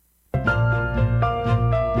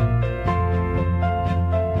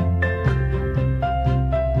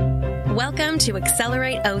Welcome to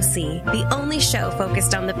Accelerate OC, the only show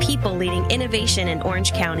focused on the people leading innovation in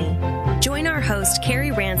Orange County. Join our host, Kerry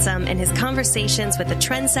Ransom, and his conversations with the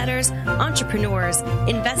trendsetters, entrepreneurs,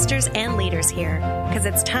 investors, and leaders here, because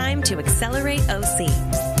it's time to Accelerate OC.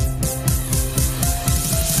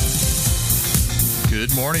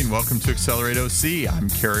 Good morning. Welcome to Accelerate OC. I'm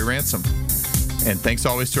Kerry Ransom. And thanks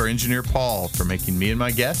always to our engineer, Paul, for making me and my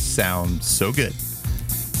guests sound so good.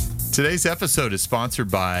 Today's episode is sponsored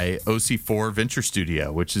by OC4 Venture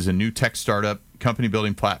Studio, which is a new tech startup, company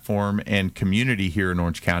building platform, and community here in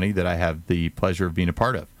Orange County that I have the pleasure of being a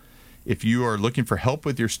part of. If you are looking for help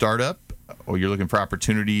with your startup, or you're looking for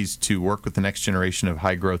opportunities to work with the next generation of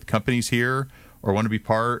high growth companies here, or want to be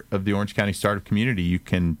part of the Orange County startup community, you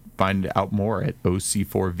can find out more at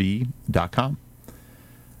oc4v.com.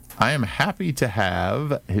 I am happy to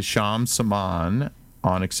have Hisham Saman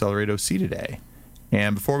on Accelerate OC today.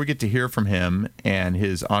 And before we get to hear from him and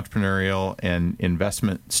his entrepreneurial and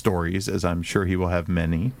investment stories, as I'm sure he will have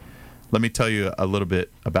many, let me tell you a little bit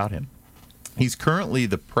about him. He's currently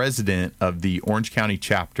the president of the Orange County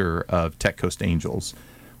chapter of Tech Coast Angels,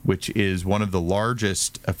 which is one of the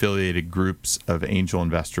largest affiliated groups of angel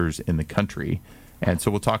investors in the country. And so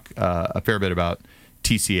we'll talk a fair bit about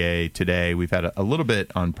TCA today. We've had a little bit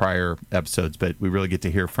on prior episodes, but we really get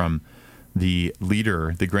to hear from the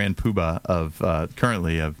leader, the grand poobah of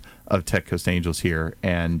currently of Tech Coast Angels here.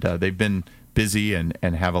 And they've been busy and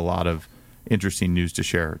have a lot of interesting news to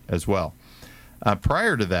share as well.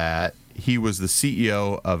 Prior to that, he was the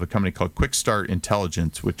CEO of a company called Quick Start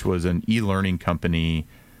Intelligence, which was an e-learning company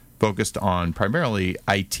focused on primarily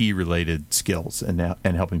IT-related skills and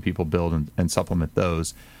helping people build and supplement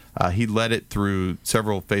those. He led it through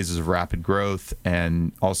several phases of rapid growth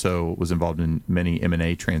and also was involved in many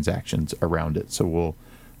M&A transactions around it. So we'll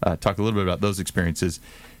talk a little bit about those experiences.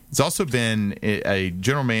 He's also been a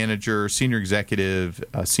general manager, senior executive,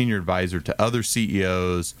 senior advisor to other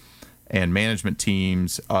CEOs and management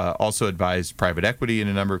teams, also advised private equity in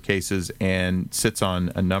a number of cases, and sits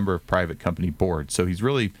on a number of private company boards. So he's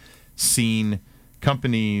really seen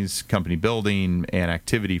companies, company building, and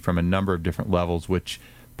activity from a number of different levels, which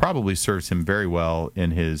probably serves him very well in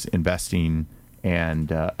his investing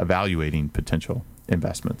and evaluating potential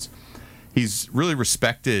investments. He's really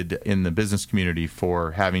respected in the business community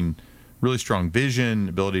for having really strong vision,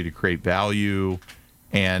 ability to create value,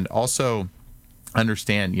 and also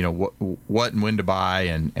understand, what and when to buy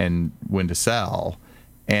and when to sell.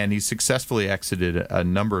 And he's successfully exited a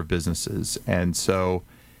number of businesses. And so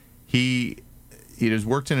he has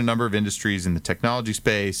worked in a number of industries in the technology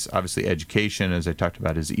space, obviously education, as I talked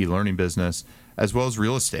about his e-learning business, as well as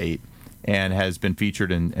real estate, and has been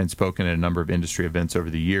featured and spoken at a number of industry events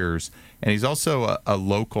over the years. And he's also a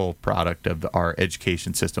local product of our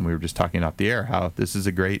education system. We were just talking off the air how this is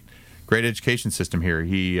a great education system here.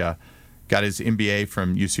 He got his MBA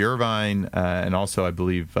from UC Irvine and also, I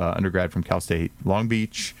believe, undergrad from Cal State Long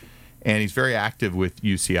Beach. And he's very active with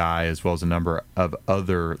UCI as well as a number of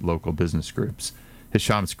other local business groups.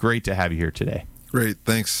 Hisham, it's great to have you here today. Great,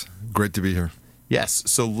 thanks. Great to be here. Yes,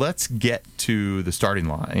 so let's get to the starting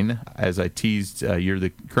line. As I teased, you're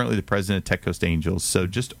currently the president of Tech Coast Angels, so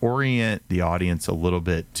just orient the audience a little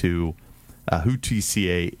bit to who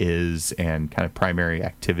TCA is and kind of primary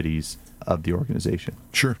activities of the organization.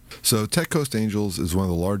 Sure. So Tech Coast Angels is one of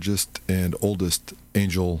the largest and oldest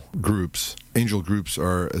angel groups. Angel groups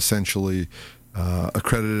are essentially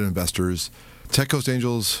accredited investors. Tech Coast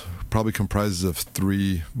Angels probably comprises of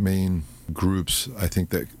three main groups, I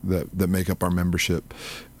think, that make up our membership.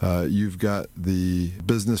 You've got the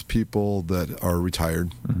business people that are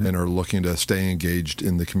retired and are looking to stay engaged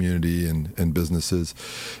in the community and businesses.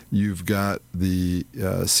 You've got the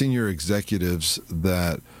senior executives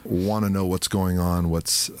that want to know what's going on,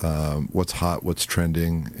 what's hot, what's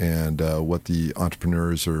trending, and what the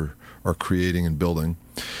entrepreneurs are creating and building.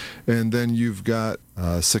 And then you've got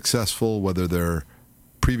successful, whether they're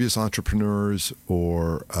previous entrepreneurs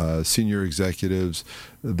or senior executives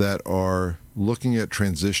that are looking at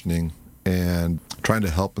transitioning and trying to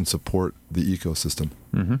help and support the ecosystem.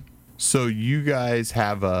 Mm-hmm. So you guys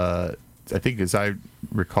have I think as I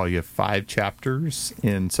recall, you have 5 chapters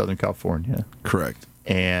in Southern California. Correct.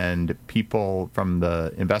 And people from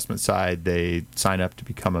the investment side, they sign up to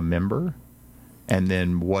become a member. And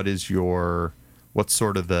then what's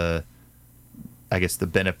sort of the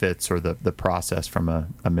benefits or the process from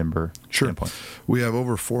a member standpoint? We have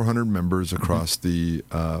over 400 members across the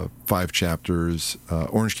 5 chapters.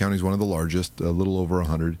 Orange County is one of the largest, a little over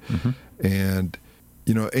 100. And,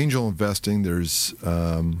 angel investing, there's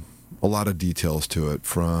a lot of details to it,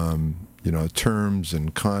 from terms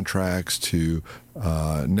and contracts to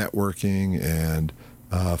networking and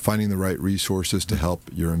finding the right resources to help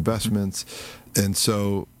your investments. And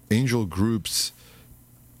so angel groups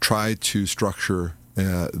try to structure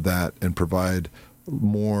that and provide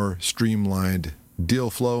more streamlined deal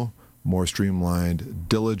flow, more streamlined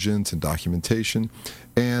diligence and documentation.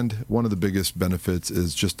 And one of the biggest benefits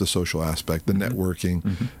is just the social aspect, the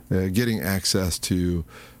networking, getting access to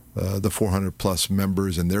the 400 plus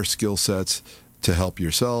members and their skill sets to help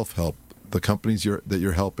yourself, help the companies that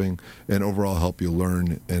you're helping, and overall help you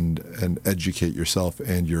learn and educate yourself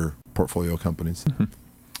and your portfolio companies.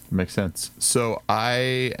 Makes sense. So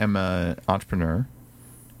I am an entrepreneur,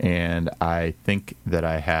 and I think that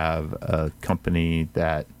I have a company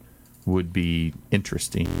that would be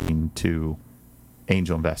interesting to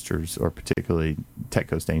angel investors, or particularly Tech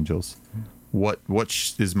Coast Angels. What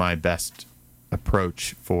is my best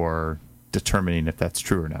approach for determining if that's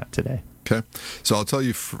true or not today? Okay. So I'll tell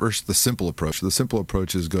you first the simple approach. The simple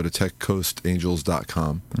approach is go to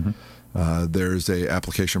techcoastangels.com. There's a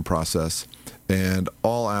application process, and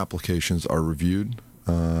all applications are reviewed,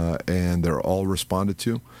 and they're all responded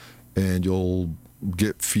to, and you'll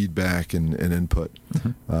get feedback and input.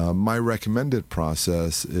 My recommended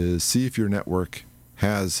process is see if your network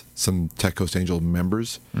has some Tech Coast Angel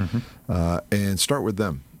members, and start with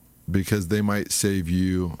them, because they might save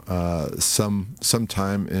you some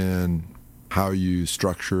time in how you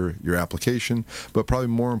structure your application, but probably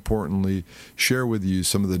more importantly, share with you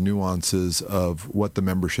some of the nuances of what the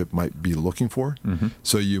membership might be looking for.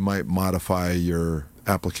 So you might modify your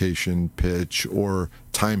application pitch or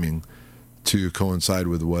timing to coincide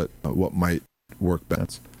with what might work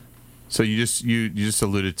best. So you just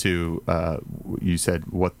alluded to, you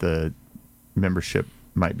said what the membership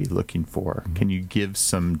might be looking for. Can you give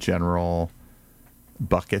some general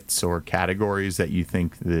buckets or categories that you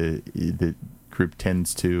think the group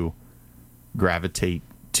tends to gravitate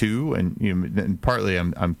to? And partly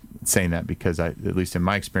I'm saying that because at least in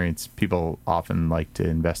my experience, people often like to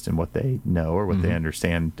invest in what they know or what they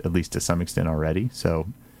understand, at least to some extent already. So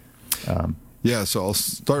so I'll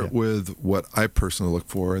start with what I personally look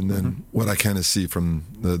for, and then what I kind of see from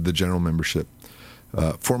the general membership.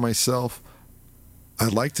 For myself,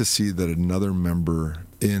 I'd like to see that another member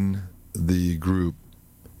in the group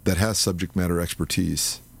that has subject matter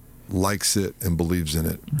expertise likes it and believes in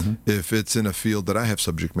it. If it's in a field that I have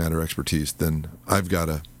subject matter expertise, then I've got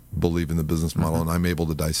to believe in the business model, and I'm able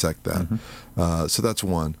to dissect that. So that's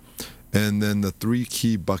one. And then the three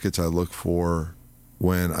key buckets I look for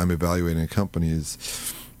when I'm evaluating a company is,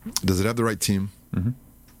 does it have the right team?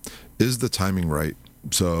 Is the timing right?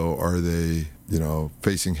 So are they,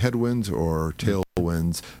 facing headwinds or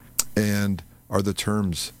tailwinds? And are the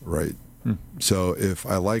terms right? So if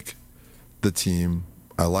I like the team,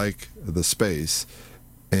 I like the space,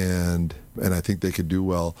 and I think they could do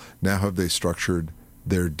well, now have they structured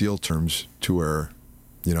their deal terms to where,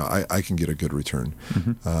 I can get a good return?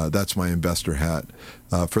 That's my investor hat.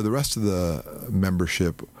 For the rest of the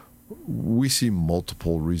membership, we see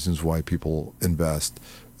multiple reasons why people invest.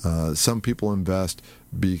 Some people invest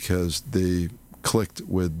because they clicked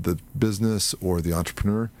with the business or the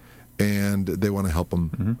entrepreneur, and they want to help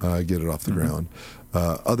them get it off the ground.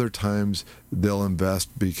 Other times, they'll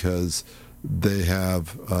invest because they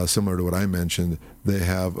have, similar to what I mentioned, they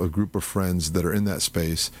have a group of friends that are in that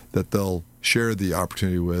space that they'll share the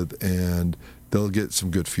opportunity with, and they'll get some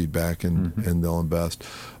good feedback, and they'll invest.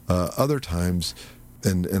 Other times,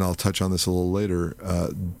 and I'll touch on this a little later,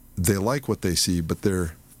 they like what they see, but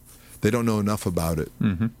they don't know enough about it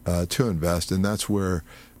to invest, and that's where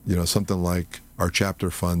something like our chapter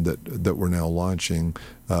fund that we're now launching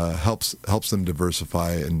helps them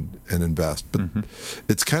diversify and invest. But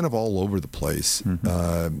it's kind of all over the place.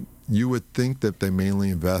 You would think that they mainly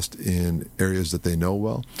invest in areas that they know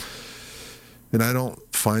well, and I don't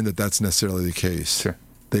find that that's necessarily the case. Sure.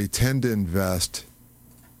 They tend to invest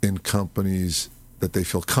in companies that they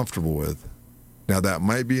feel comfortable with. Now, that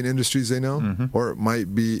might be in industries they know, or it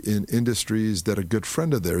might be in industries that a good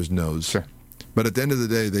friend of theirs knows. Sure. But at the end of the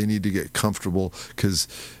day, they need to get comfortable, because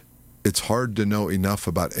it's hard to know enough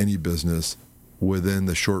about any business within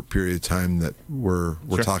the short period of time that we're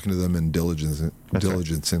talking to them and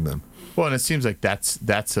diligencing them. Well, and it seems like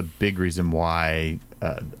that's a big reason why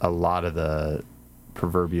a lot of the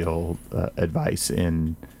proverbial advice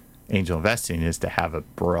in angel investing is to have a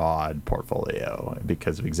broad portfolio,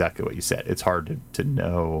 because of exactly what you said. It's hard to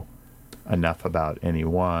know enough about any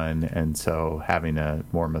one, and so having a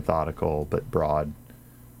more methodical but broad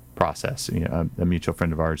process. A mutual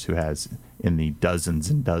friend of ours who has in the dozens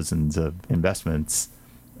and dozens of investments,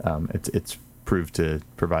 it's proved to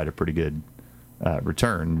provide a pretty good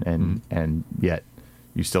return, and yet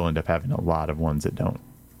you still end up having a lot of ones that don't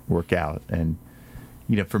work out. And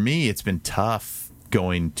for me, it's been tough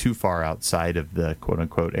going too far outside of the quote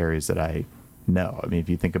unquote areas that I know. I mean, if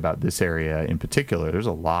you think about this area in particular, there's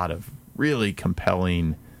a lot of really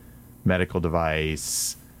compelling medical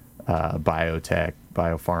device, biotech,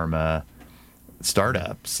 biopharma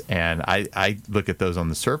startups, and I look at those on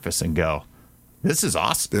the surface and go, this is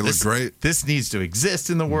awesome. They look great. This needs to exist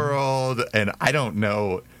in the world, and I don't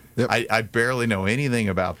know. Yep. I barely know anything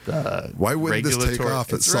about the Why wouldn't this take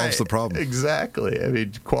off? It solves the problem. Exactly. I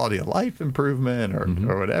mean, quality of life improvement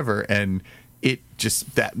or whatever. And it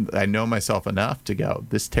just, that I know myself enough to go,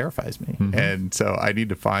 this terrifies me. And so I need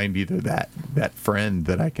to find either that friend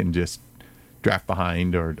that I can just draft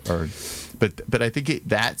behind but I think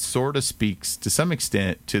that sort of speaks to some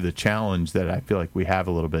extent to the challenge that I feel like we have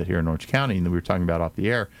a little bit here in Orange County and that we were talking about off the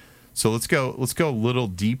air. So let's go a little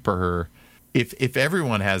deeper. If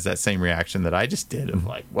everyone has that same reaction that I just did of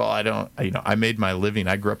like, well, I made my living.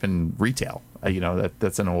 I grew up in retail.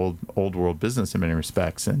 That's an old world business in many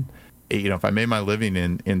respects. And, if I made my living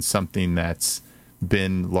in something that's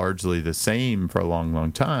been largely the same for a long,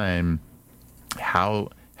 long time,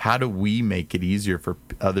 how do we make it easier for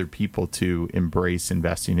other people to embrace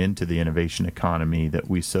investing into the innovation economy that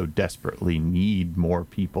we so desperately need more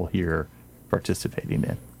people here participating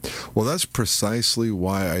in? Well, that's precisely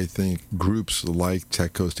why I think groups like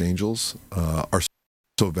Tech Coast Angels are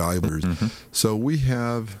so valuable. So we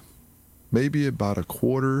have maybe about a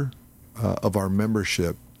quarter of our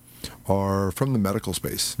membership are from the medical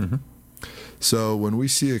space. So when we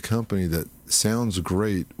see a company that sounds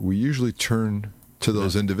great, we usually turn to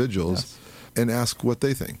those individuals and ask what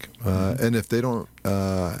they think. And if they don't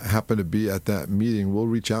happen to be at that meeting, we'll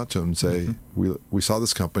reach out to them and say, we saw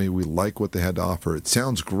this company, we like what they had to offer. It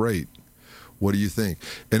sounds great. What do you think?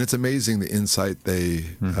 And it's amazing the insight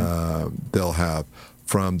they'll have,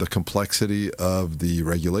 from the complexity of the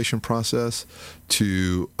regulation process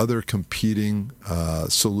to other competing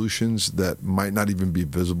solutions that might not even be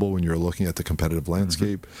visible when you're looking at the competitive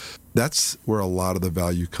landscape. That's where a lot of the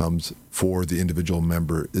value comes for the individual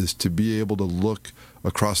member, is to be able to look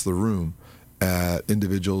across the room at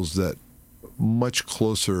individuals that much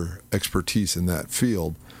closer expertise in that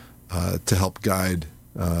field to help guide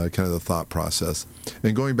kind of the thought process.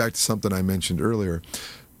 And going back to something I mentioned earlier,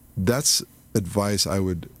 that's advice I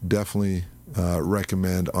would definitely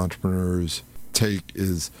recommend entrepreneurs take,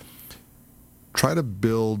 is try to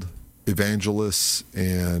build evangelists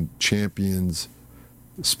and champions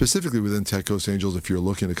specifically within Tech Coast Angels. If you're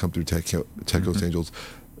looking to come through Tech Coast Angels,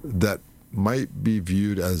 that might be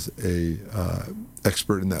viewed as a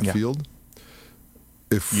expert in that field.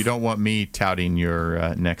 If you don't want me touting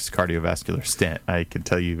your next cardiovascular stent, I can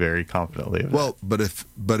tell you very confidently. But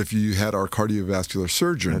if you had our cardiovascular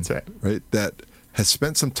surgeon, that's right, that has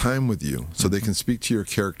spent some time with you, so they can speak to your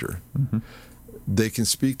character, they can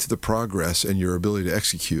speak to the progress and your ability to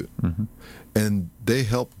execute, and they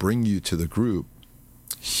help bring you to the group,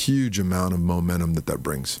 huge amount of momentum that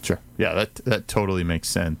brings. Sure. Yeah, that totally makes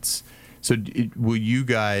sense. So will you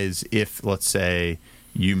guys, if let's say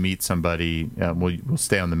you meet somebody, we'll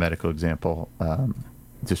stay on the medical example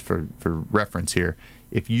just for reference here.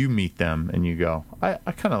 If you meet them and you go, I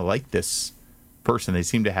kind of like this person, they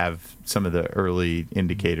seem to have some of the early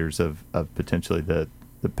indicators of potentially the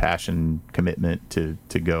passion, commitment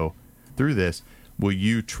to go through this, will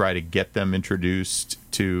you try to get them introduced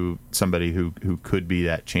to somebody who could be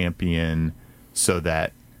that champion so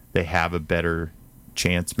that they have a better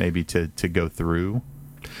chance maybe to go through?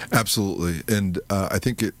 Absolutely. And I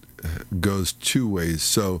think it goes two ways.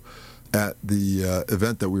 So at the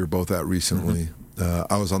event that we were both at recently,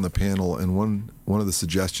 I was on the panel, and one of the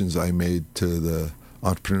suggestions I made to the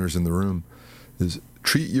entrepreneurs in the room is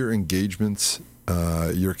treat your engagements,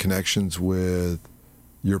 your connections with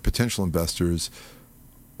your potential investors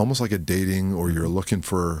almost like a dating, or you're looking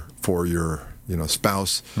for your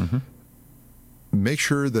spouse. Make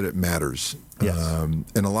sure that it matters. Yes.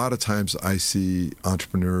 And a lot of times I see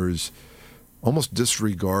entrepreneurs almost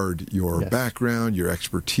disregard your background, your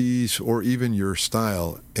expertise, or even your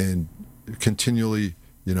style, and continually,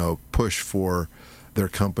 push for their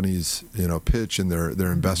company's, pitch and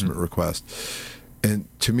their investment request. And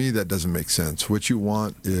to me, that doesn't make sense. What you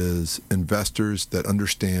want is investors that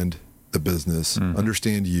understand the business,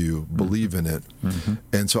 understand you, believe in it.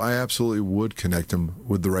 And so I absolutely would connect them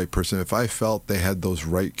with the right person. If I felt they had those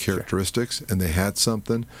right characteristics and they had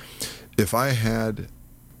something, if I had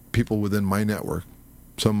people within my network,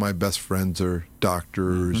 some of my best friends are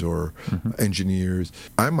doctors or engineers,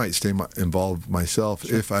 I might stay involved myself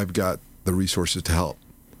if I've got the resources to help.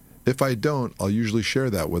 If I don't, I'll usually share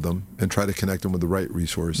that with them and try to connect them with the right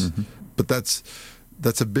resource. But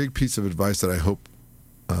that's a big piece of advice that I hope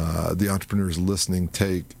the entrepreneurs listening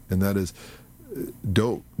take, and that is,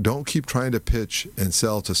 don't keep trying to pitch and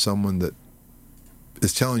sell to someone that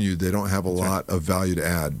is telling you they don't have a lot of value to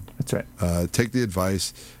add. That's right. Take the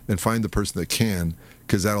advice and find the person that can,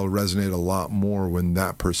 because that'll resonate a lot more when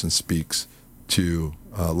that person speaks to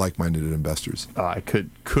like-minded investors. I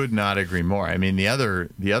could not agree more. I mean, the other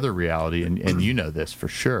reality, and you know this for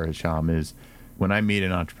sure, Hisham, is when I meet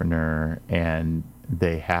an entrepreneur and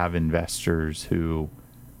they have investors who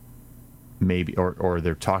maybe, or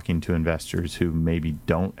they're talking to investors who maybe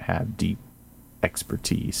don't have deep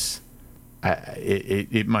expertise,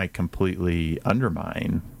 it might completely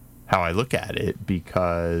undermine how I look at it,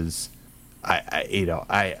 because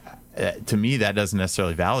to me, that doesn't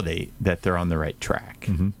necessarily validate that they're on the right track.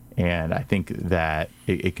 And I think that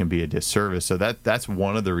it can be a disservice. So that's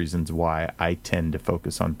one of the reasons why I tend to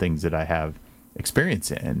focus on things that I have experience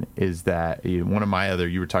in, is that one of my other,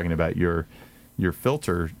 you were talking about your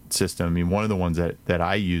filter system. I mean, one of the ones that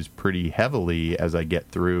I use pretty heavily as I get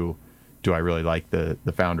through, do I really like the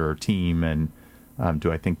founder or team, and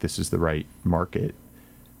do I think this is the right market,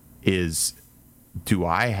 is, do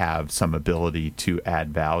I have some ability to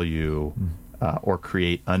add value or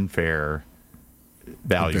create unfair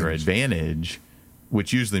value or advantage,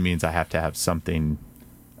 which usually means I have to have something,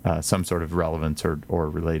 some sort of relevance or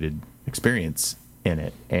related experience in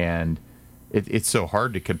it. And it's so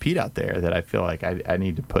hard to compete out there that I feel like I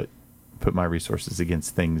need to put my resources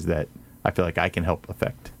against things that I feel like I can help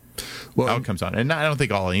affect outcomes on. And I don't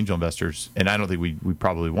think all angel investors, and I don't think we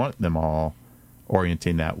probably want them all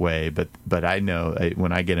orienting that way, but I know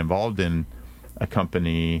when I get involved in a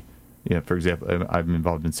company, for example, I'm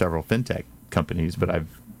involved in several fintech companies, but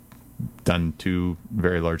I've done 2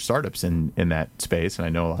 very large startups in that space, and I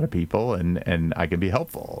know a lot of people, and I can be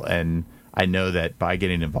helpful, and I know that by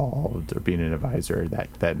getting involved or being an advisor,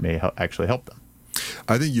 that may actually help them.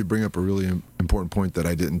 I think you bring up a really important point that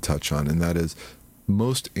I didn't touch on, and that is,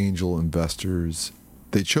 most angel investors,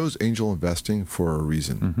 they chose angel investing for a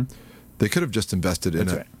reason. They could have just invested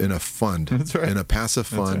in a fund, in a passive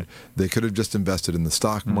fund. They could have just invested in the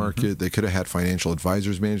stock market. They could have had financial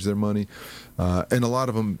advisors manage their money. And a lot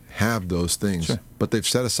of them have those things. But they've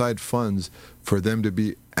set aside funds for them to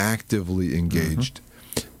be actively engaged.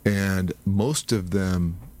 And most of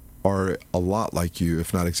them are a lot like you,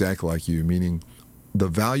 if not exactly like you, meaning the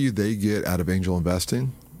value they get out of angel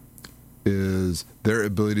investing is their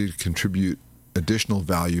ability to contribute additional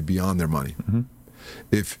value beyond their money.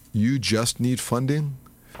 If you just need funding,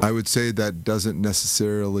 I would say that doesn't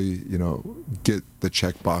necessarily, get the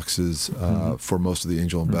check boxes for most of the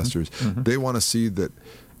angel investors. They want to see that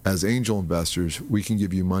as angel investors, we can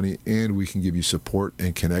give you money and we can give you support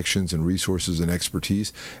and connections and resources and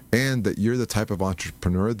expertise, and that you're the type of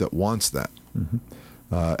entrepreneur that wants that.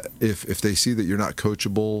 If they see that you're not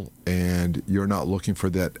coachable and you're not looking for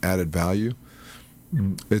that added value,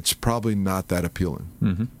 it's probably not that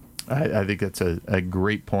appealing. I think that's a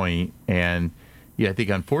great point. And I think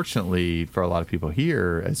unfortunately for a lot of people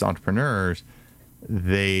here as entrepreneurs,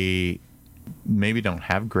 they maybe don't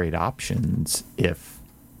have great options if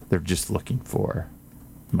they're just looking for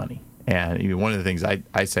money. And one of the things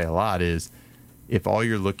I say a lot is, if all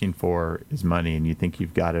you're looking for is money and you think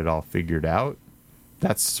you've got it all figured out,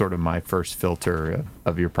 that's sort of my first filter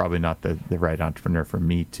of you're probably not the right entrepreneur for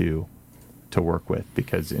me to work with,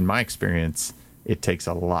 because in my experience, it takes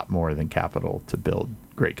a lot more than capital to build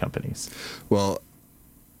great companies. Well,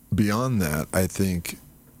 beyond that, I think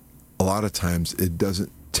a lot of times it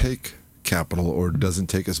doesn't take capital, or doesn't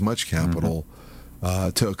take as much capital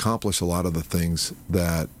to accomplish a lot of the things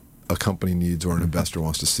that a company needs or an investor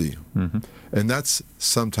wants to see. And that's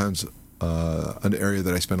sometimes an area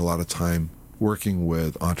that I spend a lot of time working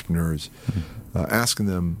with entrepreneurs, asking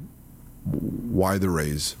them, why the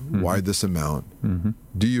raise? Why this amount?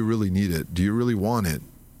 Do you really need it? Do you really want it?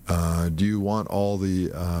 Do you want all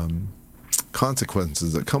the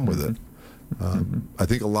consequences that come with it? I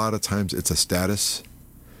think a lot of times it's a status.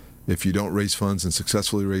 If you don't raise funds and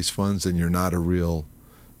successfully raise funds, then you're not a real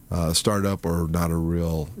startup or not a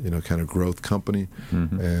real kind of growth company.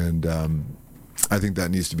 And I think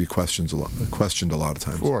that needs to be questioned a lot of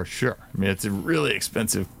times. For sure. I mean, it's a really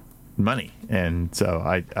expensive money, and so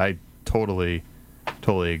I totally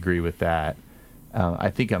agree with that. I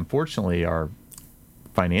think, unfortunately, our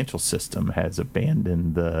financial system has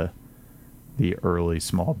abandoned the early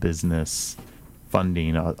small business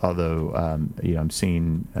funding. Although, I'm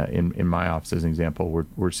seeing in my office, as an example,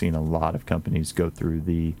 we're seeing a lot of companies go through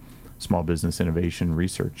the Small Business Innovation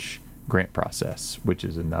Research grant process, which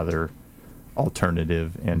is another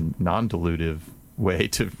alternative and non-dilutive way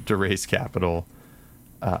to raise capital.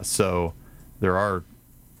 So there are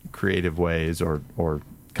creative ways, or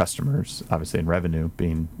customers, obviously, and revenue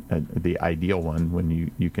being the ideal one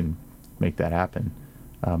when you can make that happen.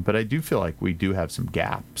 But I do feel like we do have some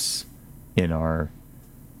gaps in our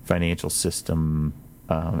financial system,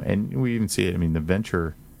 and we even see it. I mean, the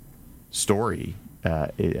venture story.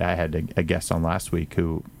 I had a guest on last week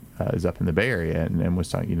who is up in the Bay Area and was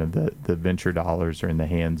talking. The venture dollars are in the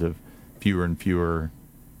hands of fewer and fewer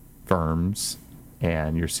firms,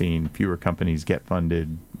 and you're seeing fewer companies get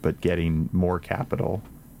funded, but getting more capital.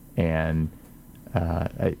 And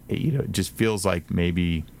it just feels like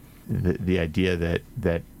maybe the idea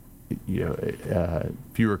that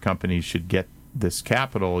fewer companies should get this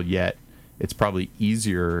capital, yet it's probably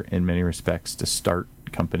easier in many respects to start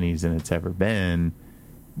companies than it's ever been.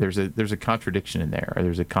 There's a contradiction in there, or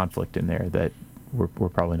there's a conflict in there that we're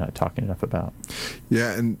probably not talking enough about.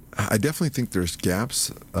 Yeah, and I definitely think there's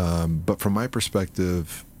gaps, but from my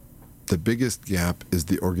perspective, the biggest gap is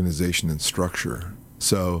the organization and structure.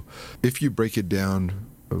 So if you break it down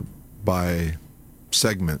by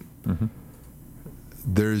segment,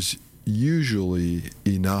 there's usually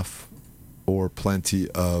enough or plenty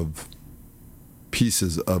of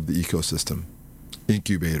pieces of the ecosystem.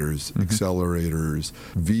 Incubators, accelerators,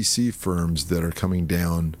 VC firms that are coming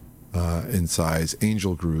down in size,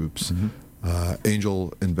 angel groups,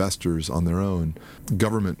 angel investors on their own,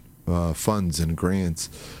 government funds and grants.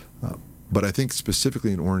 But I think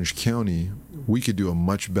specifically in Orange County, we could do a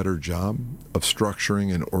much better job of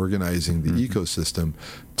structuring and organizing the ecosystem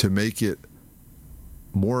to make it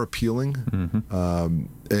more appealing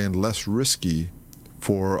and less risky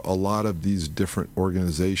for a lot of these different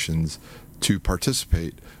organizations to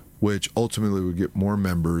participate, which ultimately would get more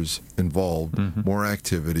members involved, more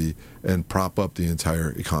activity, and prop up the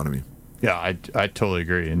entire economy. Yeah, I totally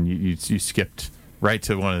agree. And you skipped right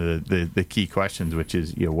to one of the key questions, which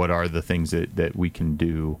is, what are the things that we can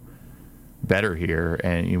do better here?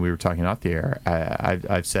 And we were talking out the air.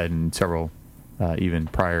 I've said in several even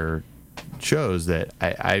prior shows that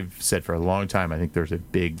I've said for a long time, I think there's a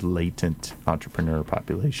big latent entrepreneur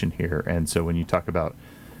population here. And so when you talk about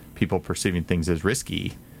people perceiving things as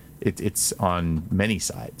risky, it's on many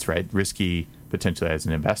sides, right? Risky potentially as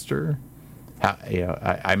an investor.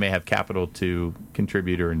 I may have capital to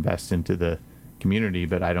contribute or invest into the community,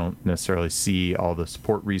 but I don't necessarily see all the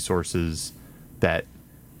support resources that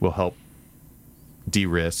will help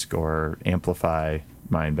de-risk or amplify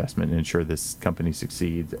my investment and ensure this company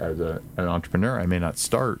succeeds. As an entrepreneur, I may not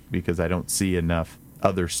start because I don't see enough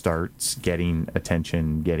other starts getting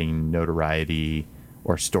attention, getting notoriety,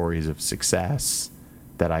 or stories of success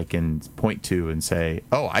that I can point to and say,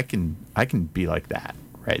 oh, I can be like that,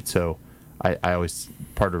 right? So I always,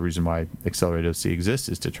 part of the reason why Accelerate OC exists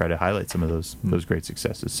is to try to highlight some of those great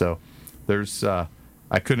successes. So there's, I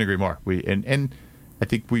couldn't agree more. And I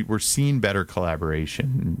think we're seeing better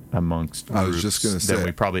collaboration amongst groups I was just going to say, than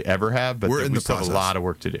we probably ever have, but we still have a lot of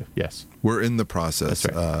work to do. Yes. We're in the process.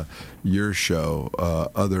 That's right. Your show,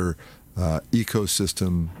 other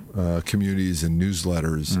ecosystem communities and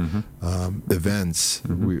newsletters, events.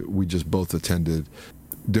 We just both attended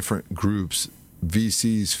different groups,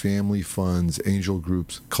 VCs, family funds, angel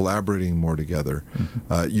groups, collaborating more together,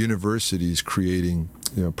 universities creating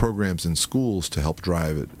programs in schools to help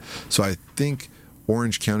drive it. So I think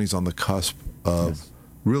Orange County's on the cusp of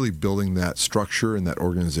really building that structure and that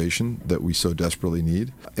organization that we so desperately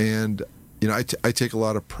need. And I take a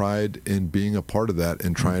lot of pride in being a part of that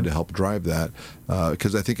and trying to help drive that,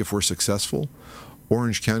 because I think if we're successful,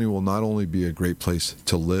 Orange County will not only be a great place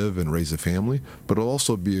to live and raise a family, but it'll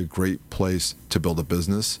also be a great place to build a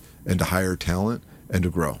business and to hire talent and to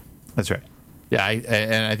grow. That's right. Yeah,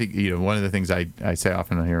 and I think one of the things I say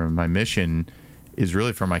often here, my mission is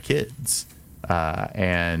really for my kids,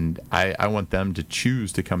 and I want them to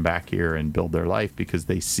choose to come back here and build their life because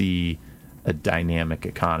they see a dynamic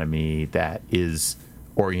economy that is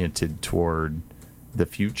oriented toward the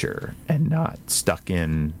future and not stuck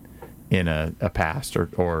in a past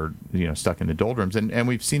or stuck in the doldrums. And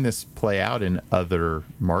we've seen this play out in other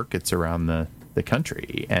markets around the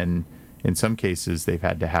country. And in some cases, they've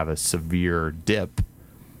had to have a severe dip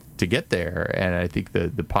to get there. And I think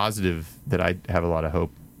the positive that I have a lot of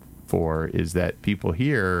hope for is that people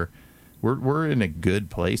here, we're in a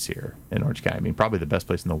good place here in Orange County. I mean, probably the best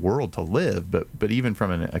place in the world to live, but even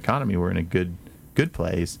from an economy, we're in a good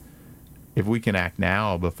place. If we can act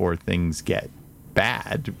now before things get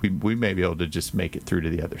bad, we may be able to just make it through to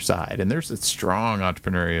the other side. And there's a strong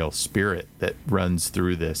entrepreneurial spirit that runs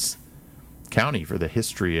through this county for the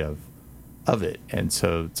history of of it. And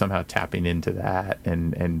so somehow tapping into that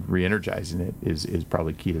and re-energizing it is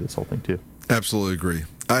probably key to this whole thing too. Absolutely agree.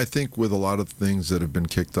 I think with a lot of things that have been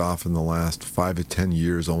kicked off in the last 5 to 10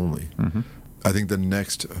 years only, I think the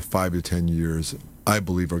next 5 to 10 years, I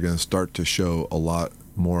believe, are going to start to show a lot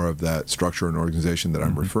more of that structure and organization that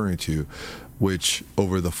I'm referring to, which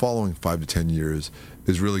over the following 5 to 10 years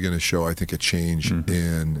is really going to show, I think, a change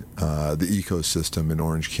in the ecosystem in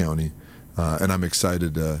Orange County. And I'm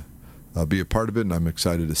excited to be a part of it, and I'm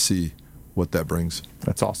excited to see what that brings.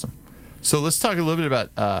 That's awesome. So let's talk a little bit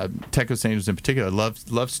about Tech Coast Angels in particular. I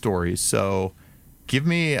love stories. So give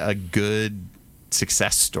me a good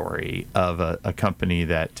success story of a company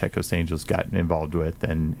that Tech Coast Angels got involved with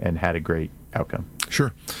and had a great outcome.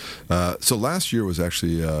 Sure. So last year was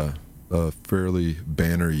actually a fairly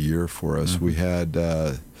banner year for us. We had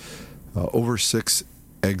over 6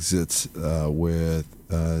 exits with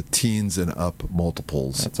teens and up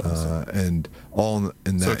multiples. That's awesome. And all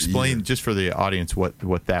in that So explain, year. just for the audience,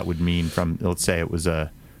 what that would mean from, let's say it was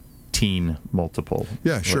a teen multiple.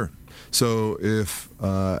 Yeah, sure. So if,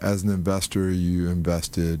 as an investor, you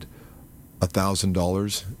invested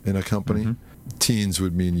 $1,000 in a company, teens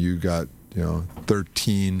would mean you got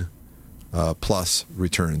 13 plus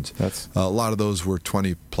returns. That's a lot of those were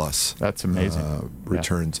 20 plus. That's amazing.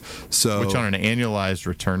 Returns. So which on an annualized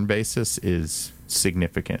return basis is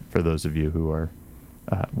significant for those of you who are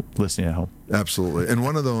listening at home. Absolutely. And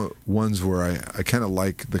one of the ones where I kind of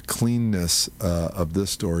like the cleanness of this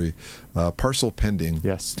story, Parcel Pending.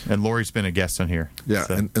 Yes. And Lori's been a guest on here. Yeah,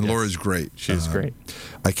 So, and yes. Laura's great. She's great.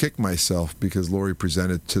 I kicked myself because Lori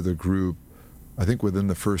presented to the group, I think within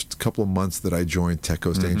the first couple of months that I joined Tech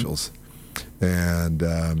Coast Angels. And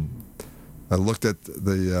I looked at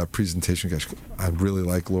the presentation. Gosh, I really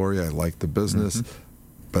like Lori. I like the business,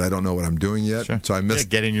 but I don't know what I'm doing yet. Sure. So I missed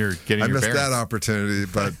getting your missed bearings. that opportunity.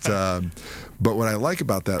 But but what I like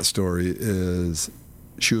about that story is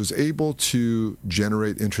she was able to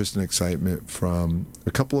generate interest and excitement from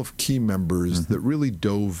a couple of key members that really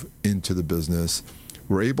dove into the business,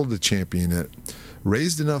 were able to champion it,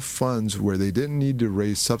 raised enough funds where they didn't need to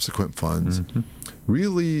raise subsequent funds,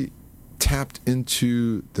 really tapped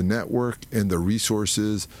into the network and the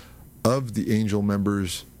resources of the angel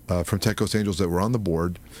members from Tech Coast Angels that were on the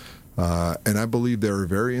board. And I believe they were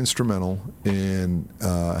very instrumental in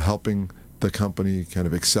helping the company kind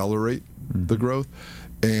of accelerate the growth.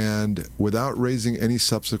 And without raising any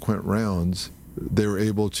subsequent rounds, they were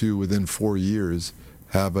able to, within 4 years,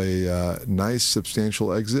 have a nice,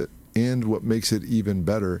 substantial exit. And what makes it even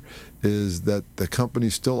better is that the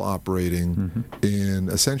company's still operating in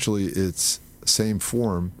essentially its same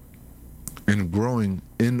form and growing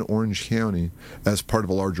in Orange County as part of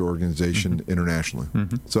a larger organization internationally.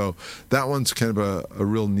 So that one's kind of a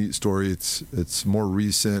real neat story. It's more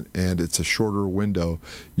recent and it's a shorter window.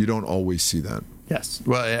 You don't always see that. Yes.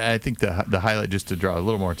 Well, I think the highlight, just to draw a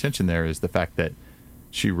little more attention there, is the fact that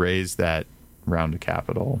she raised that round of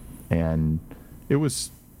capital, and it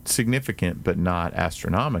was significant but not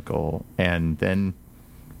astronomical, and then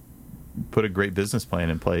put a great business plan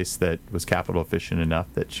in place that was capital efficient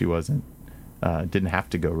enough that she didn't have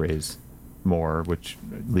to go raise more, which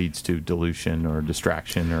leads to dilution or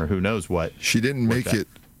distraction or who knows what. She didn't make it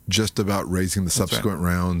just about raising the subsequent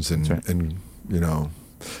rounds and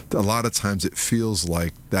a lot of times it feels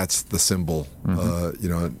like that's the symbol.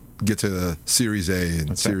 Get to the Series A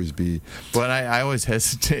and Series B. Well, I always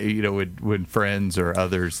hesitate, when friends or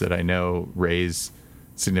others that I know raise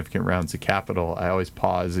significant rounds of capital, I always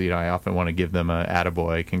pause. I often want to give them a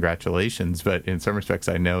attaboy, congratulations, but in some respects,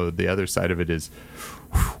 I know the other side of it is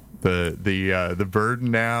the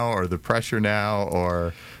burden now, or the pressure now,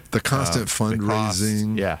 or the constant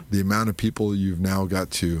fundraising. The amount of people you've now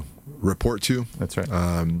got to report to. That's right.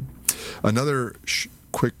 Another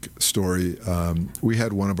quick story. We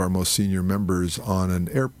had one of our most senior members on an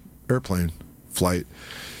airplane flight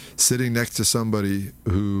sitting next to somebody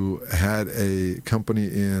who had a company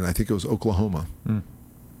in, I think it was Oklahoma,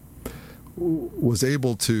 was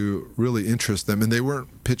able to really interest them. And they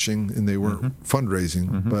weren't pitching and they weren't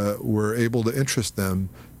fundraising, but were able to interest them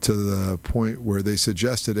to the point where they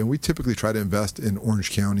suggested, and we typically try to invest in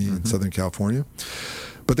Orange County in Southern California,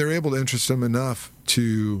 but they were able to interest them enough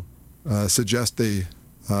to suggest they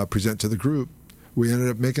present to the group. We ended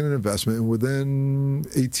up making an investment, and within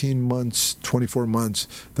 18 months, 24 months,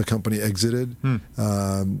 the company exited.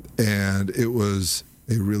 And it was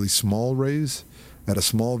a really small raise at a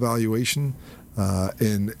small valuation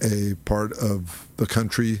in a part of the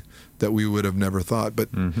country that we would have never thought. But,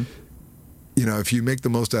 if you make the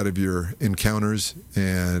most out of your encounters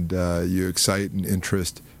and you excite and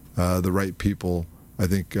interest the right people, I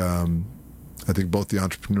think I think both the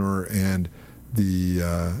entrepreneur and the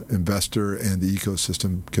investor and the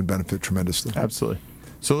ecosystem can benefit tremendously. Absolutely.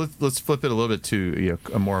 So let's flip it a little bit to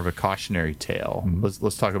a more of a cautionary tale. Mm-hmm.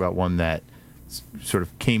 Let's talk about one that sort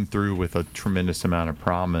of came through with a tremendous amount of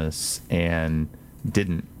promise and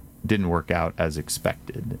didn't work out as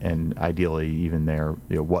expected. And ideally, even there,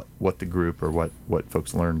 what the group or what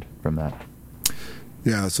folks learned from that.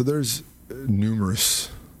 Yeah. So there's numerous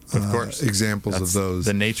of course examples of those.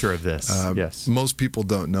 The nature of this. Yes. Most people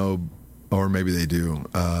don't know, or maybe they do.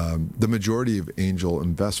 The majority of angel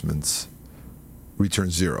investments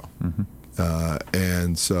return zero. Mm-hmm.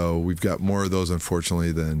 And so we've got more of those,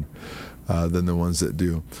 unfortunately, than the ones that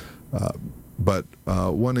do. But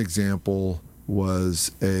one example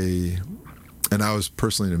was and I was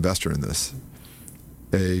personally an investor in this,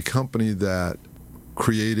 a company that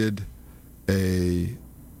created a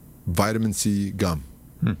vitamin C gum.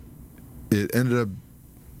 It ended up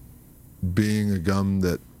being a gum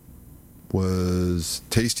that was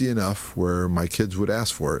tasty enough where my kids would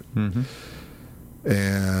ask for it. Mm-hmm.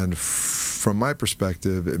 And from my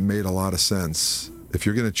perspective, it made a lot of sense. If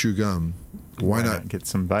you're going to chew gum, why not get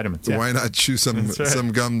some vitamins? Yeah. Why not chew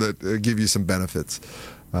some gum that give you some benefits?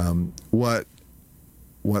 What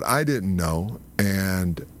I didn't know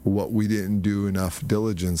and what we didn't do enough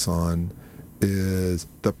diligence on is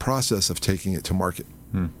the process of taking it to market.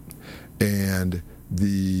 And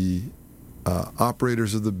the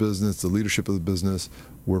operators of the business, the leadership of the business,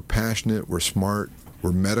 were passionate, were smart,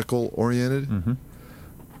 were medical oriented, mm-hmm.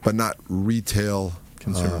 but not retail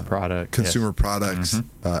consumer products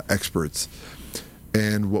mm-hmm. Experts.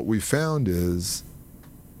 And what we found is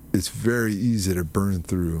it's very easy to burn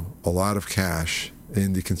through a lot of cash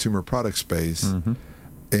in the consumer product space mm-hmm.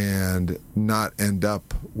 and not end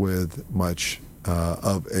up with much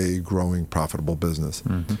of a growing profitable business.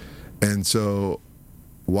 Mm-hmm. And so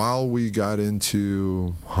while we got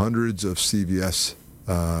into hundreds of CVS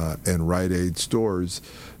and Rite Aid stores,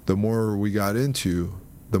 the more we got into,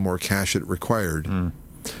 the more cash it required.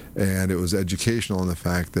 And it was educational in the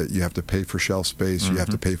fact that you have to pay for shelf space, mm-hmm. you have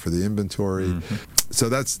to pay for the inventory. Mm-hmm. So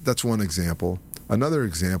that's one example. Another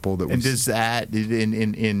example that and does that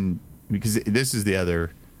in because this is the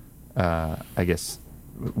other, I guess.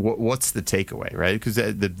 What's the takeaway, right? Because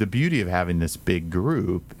the beauty of having this big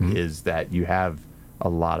group mm-hmm. is that you have a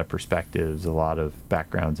lot of perspectives, a lot of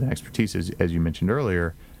backgrounds and expertise, as you mentioned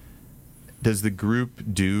earlier. Does the group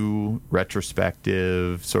do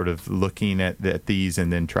retrospective, sort of looking at these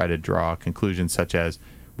and then try to draw conclusions such as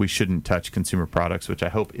we shouldn't touch consumer products, which I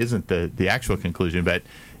hope isn't the actual conclusion, but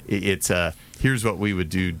it's here's what we would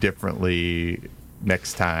do differently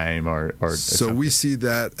next time or so something. We see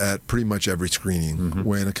that at pretty much every screening. Mm-hmm.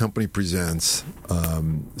 When a company presents,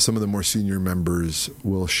 some of the more senior members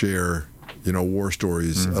will share war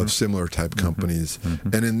stories mm-hmm. of similar type mm-hmm. companies.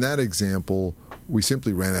 Mm-hmm. And in that example, we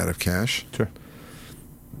simply ran out of cash. Sure.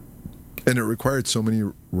 And it required so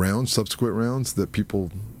many subsequent rounds, that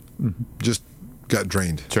people mm-hmm. just got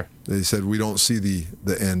drained. Sure. They said, we don't see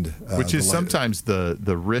the end. Which is sometimes the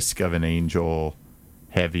risk of an angel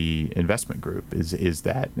heavy investment group is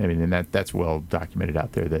that, and that's well documented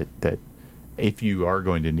out there that if you are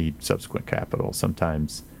going to need subsequent capital,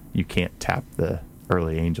 sometimes you can't tap the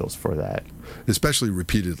early angels for that. Especially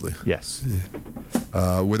repeatedly. Yes.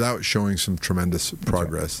 Without showing some tremendous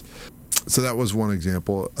progress. Right. So that was one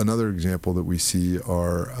example. Another example that we see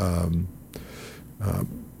are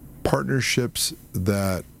partnerships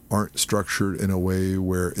that aren't structured in a way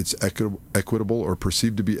where it's equitable or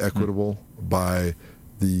perceived to be equitable mm-hmm. by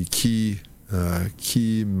the key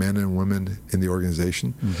men and women in the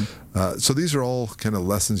organization. Mm-hmm. So these are all kind of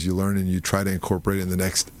lessons you learn and you try to incorporate in the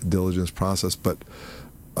next diligence process. But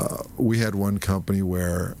we had one company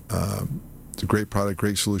where it's a great product,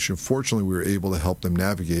 great solution. Fortunately, we were able to help them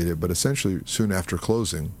navigate it. But essentially, soon after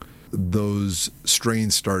closing, those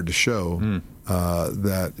strains started to show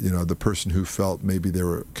that the person who felt maybe they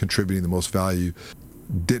were contributing the most value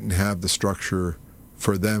didn't have the structure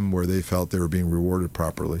for them where they felt they were being rewarded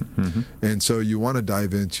properly. Mm-hmm. And so you want to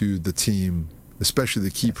dive into the team, especially the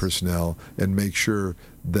key personnel, and make sure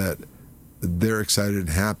that they're excited and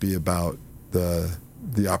happy about the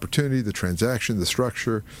opportunity, the transaction, the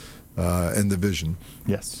structure, and the vision.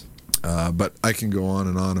 Yes. But I can go on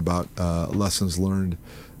and on about lessons learned.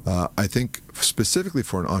 I think specifically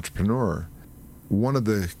for an entrepreneur, one of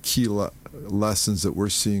the key lessons that we're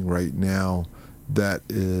seeing right now that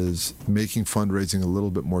is making fundraising a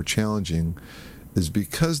little bit more challenging is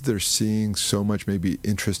because they're seeing so much maybe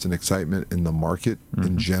interest and excitement in the market mm-hmm.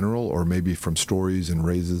 in general, or maybe from stories and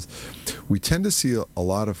raises. We tend to see a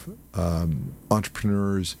lot of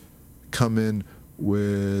entrepreneurs come in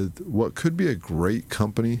with what could be a great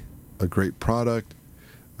company, a great product,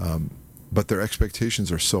 but their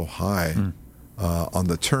expectations are so high on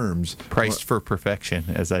the terms. Priced for perfection,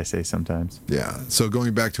 as I say sometimes. Yeah. So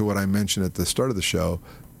going back to what I mentioned at the start of the show,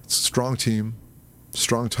 it's a strong team,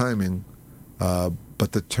 strong timing,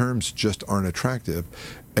 but the terms just aren't attractive.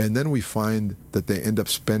 And then we find that they end up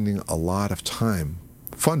spending a lot of time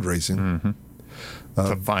fundraising.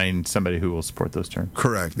 To find somebody who will support those terms.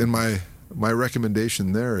 Correct. And my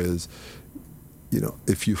recommendation there is,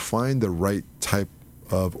 if you find the right type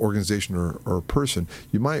of organization or person,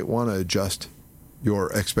 you might want to adjust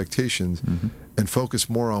your expectations and focus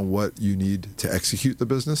more on what you need to execute the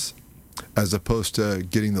business as opposed to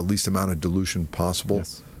getting the least amount of dilution possible.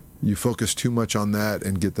 Yes. You focus too much on that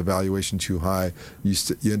and get the valuation too high, you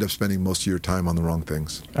end up spending most of your time on the wrong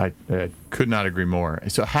things. I could not agree more.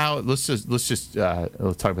 So let's talk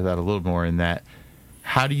about that a little more. In that,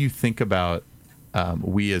 how do you think about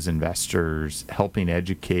we as investors helping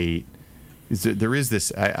educate? There is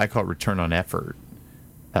this, I call it return on effort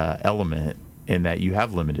element, in that you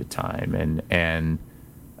have limited time, and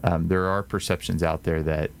there are perceptions out there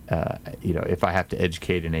that if I have to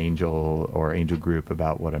educate an angel or angel group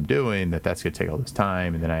about what I'm doing, that's going to take all this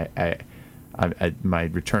time, and then I my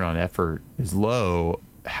return on effort is low.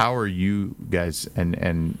 How are you guys?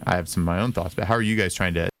 And I have some of my own thoughts, but how are you guys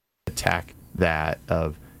trying to attack that?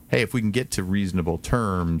 Of, hey, if we can get to reasonable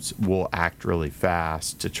terms, we'll act really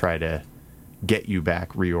fast to try to get you back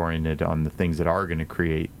reoriented on the things that are going to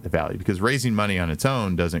create the value, because raising money on its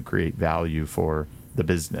own doesn't create value for the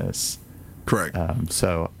business. Correct.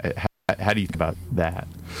 So how do you think about that?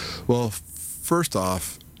 Well, first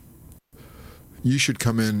off, you should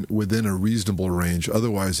come in within a reasonable range.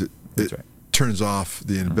 Otherwise, it right. turns off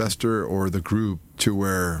the investor or the group to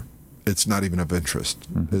where it's not even of interest.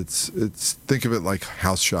 It's think of it like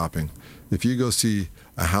house shopping. If you go see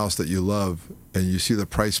a house that you love and you see the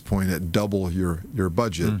price point at double your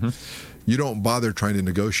budget, you don't bother trying to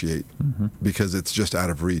negotiate because it's just out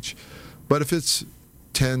of reach. But if it's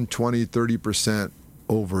 10, 20, 30%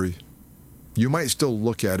 over, you might still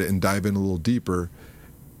look at it and dive in a little deeper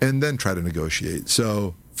and then try to negotiate.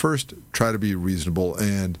 So first, try to be reasonable.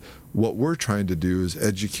 And what we're trying to do is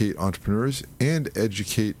educate entrepreneurs and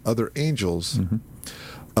educate other angels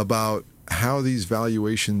about how these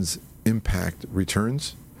valuations impact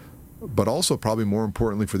returns, but also probably more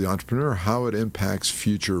importantly for the entrepreneur, how it impacts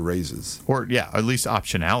future raises. Or at least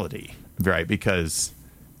optionality, right? Because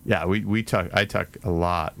I talk a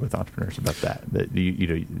lot with entrepreneurs about that. That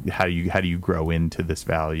how do you grow into this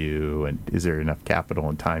value, and is there enough capital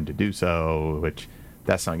and time to do so? Which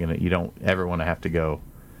that's not gonna. You don't ever want to have to go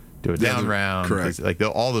do a down round. Correct. Like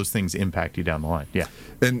all those things impact you down the line. Yeah.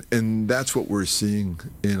 And that's what we're seeing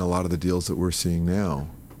in a lot of the deals that we're seeing now.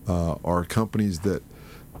 Are companies that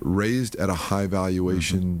raised at a high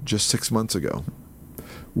valuation just 6 months ago.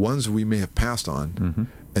 Ones we may have passed on,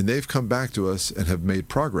 and they've come back to us and have made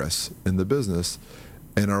progress in the business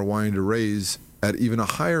and are wanting to raise at even a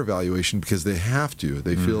higher valuation because they have to.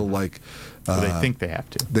 They feel like... they think they have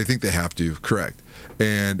to. They think they have to, correct.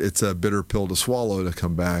 And it's a bitter pill to swallow to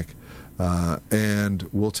come back. And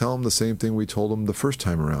we'll tell them the same thing we told them the first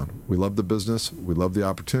time around. We love the business. We love the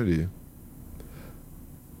opportunity.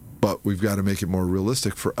 But we've got to make it more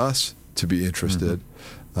realistic for us to be interested.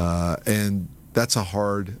 And that's a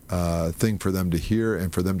hard thing for them to hear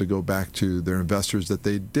and for them to go back to their investors that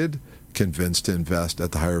they did convince to invest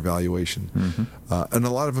at the higher valuation. And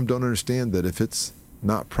a lot of them don't understand that if it's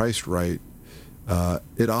not priced right,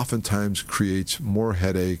 it oftentimes creates more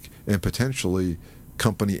headache and potentially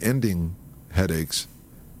company-ending headaches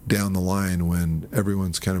down the line when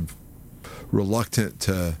everyone's kind of reluctant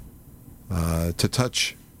to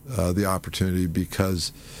touch the opportunity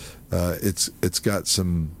because it's got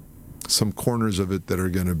some corners of it that are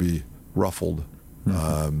going to be ruffled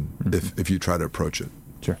if you try to approach it.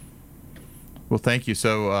 Sure. Well, thank you.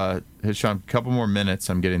 So, Sean, a couple more minutes.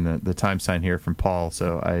 I'm getting the time sign here from Paul,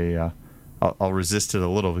 so I'll resist it a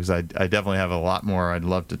little because I definitely have a lot more I'd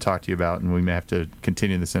love to talk to you about, and we may have to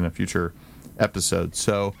continue this in a future episode.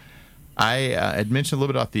 So I had mentioned a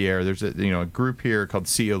little bit off the air. There's a group here called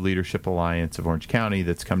CEO Leadership Alliance of Orange County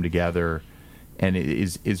that's come together, and it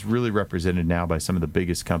is really represented now by some of the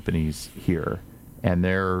biggest companies here, and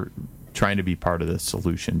they're trying to be part of the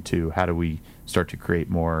solution to how do we start to create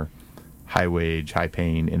more high-wage,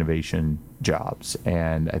 high-paying innovation jobs.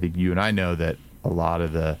 And I think you and I know that a lot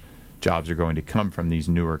of the jobs are going to come from these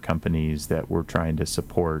newer companies that we're trying to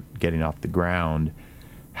support getting off the ground.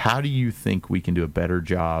 How do you think we can do a better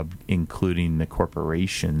job including the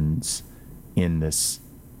corporations in this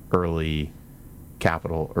early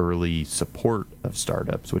capital, early support of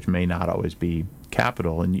startups, which may not always be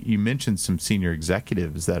capital. And you mentioned some senior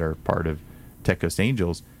executives that are part of Tech Coast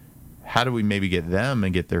Angels. How do we maybe get them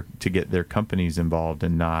and get their companies involved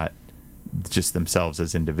and not just themselves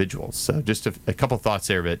as individuals? So just a couple thoughts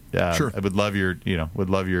there, but Sure. I would love your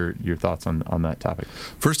thoughts on that topic.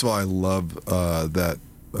 First of all, I love that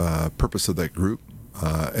purpose of that group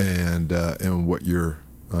and what you're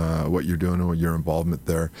doing and what your involvement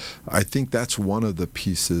there. I think that's one of the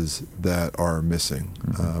pieces that are missing.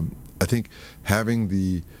 I think having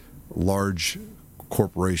the large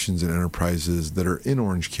corporations and enterprises that are in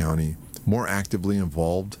Orange County more actively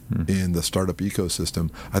involved in the startup ecosystem,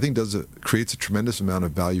 I think creates a tremendous amount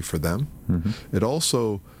of value for them. It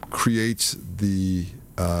also creates the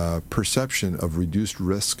perception of reduced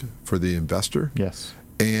risk for the investor. Yes.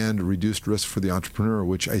 And reduced risk for the entrepreneur,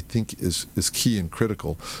 which I think is key and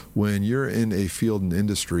critical. When you're in a field and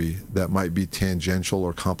industry that might be tangential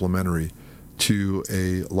or complementary to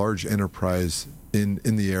a large enterprise in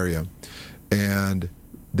the area, and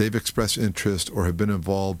they've expressed interest or have been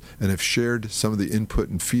involved and have shared some of the input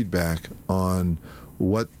and feedback on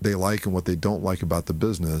what they like and what they don't like about the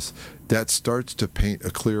business, that starts to paint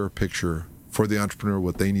a clearer picture for the entrepreneur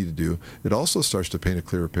what they need to do. It also starts to paint a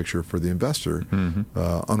clearer picture for the investor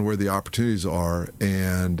on where the opportunities are,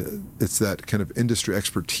 and it's that kind of industry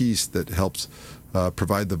expertise that helps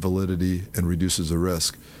provide the validity and reduces the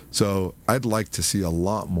risk. So I'd like to see a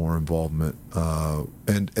lot more involvement,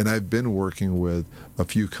 and I've been working with a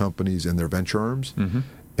few companies and their venture arms,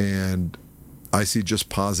 and I see just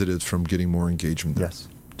positives from getting more engagement there. Yes,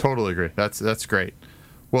 totally agree. That's great.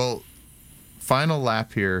 Well, final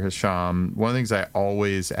lap here, Hisham. One of the things I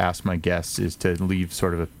always ask my guests is to leave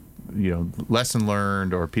sort of a lesson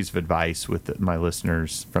learned or a piece of advice with my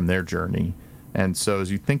listeners from their journey. And so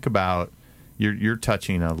as you think about, you're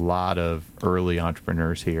touching a lot of early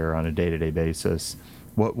entrepreneurs here on a day-to-day basis.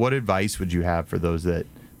 What advice would you have for those that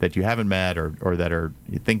you haven't met or that are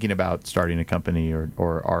thinking about starting a company or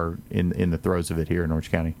are in the throes of it here in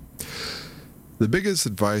Orange County? The biggest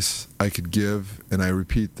advice I could give, and I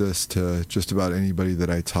repeat this to just about anybody that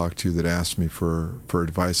I talk to that asks me for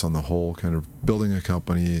advice on the whole kind of building a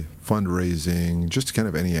company, fundraising, just kind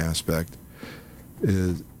of any aspect,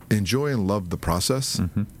 is enjoy and love the process.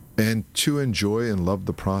 And to enjoy and love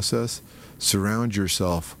the process, surround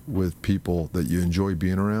yourself with people that you enjoy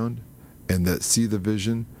being around and that see the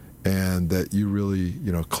vision and that you really,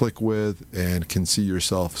 click with and can see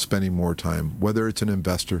yourself spending more time, whether it's an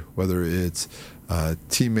investor, whether it's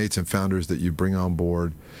teammates and founders that you bring on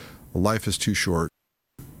board. Life is too short.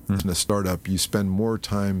 In a startup, you spend more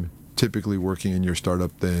time typically working in your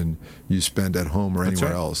startup than you spend at home or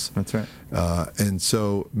anywhere else. That's right. And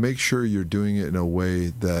so make sure you're doing it in a way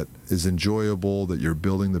that is enjoyable, that you're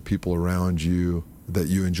building the people around you that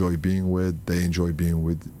you enjoy being with, they enjoy being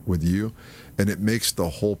with you. And it makes the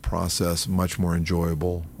whole process much more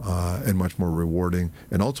enjoyable and much more rewarding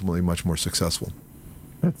and ultimately much more successful.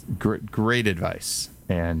 That's great advice.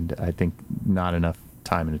 And I think not enough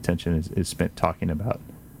time and attention is spent talking about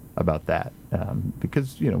that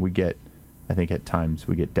because we get, I think at times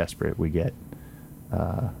we get desperate, we get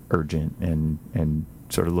urgent and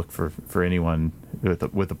sort of look for anyone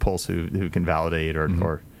with a pulse who can validate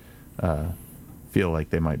or feel like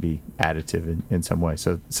they might be additive in some way.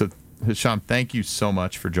 So Hisham, thank you so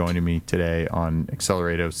much for joining me today on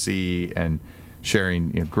Accelerate OC and sharing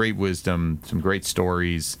great wisdom, some great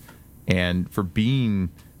stories, and for being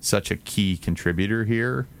such a key contributor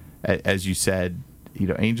here. As you said,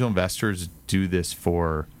 angel investors do this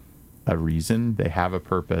for a reason. They have a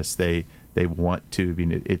purpose. They want to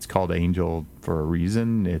be. It's called angel for a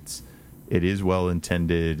reason. It is well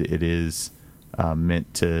intended. It is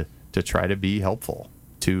meant to try to be helpful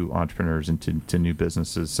to entrepreneurs and to new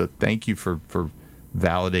businesses. So thank you for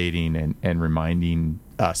validating and reminding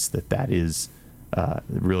us that is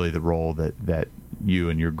really the role that you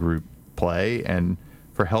and your group play, and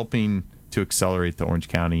for helping to accelerate the Orange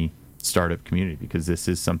County startup community, because this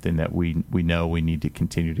is something that we know we need to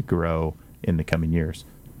continue to grow in the coming years.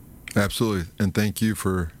 Absolutely. And thank you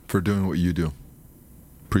for doing what you do.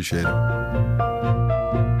 Appreciate it.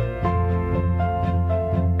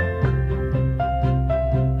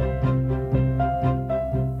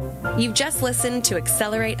 You've just listened to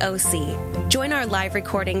Accelerate OC. Join our live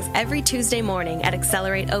recordings every Tuesday morning at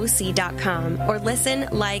accelerateoc.com or listen,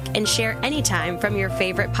 like, and share anytime from your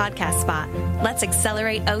favorite podcast spot. Let's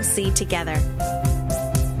accelerate OC together.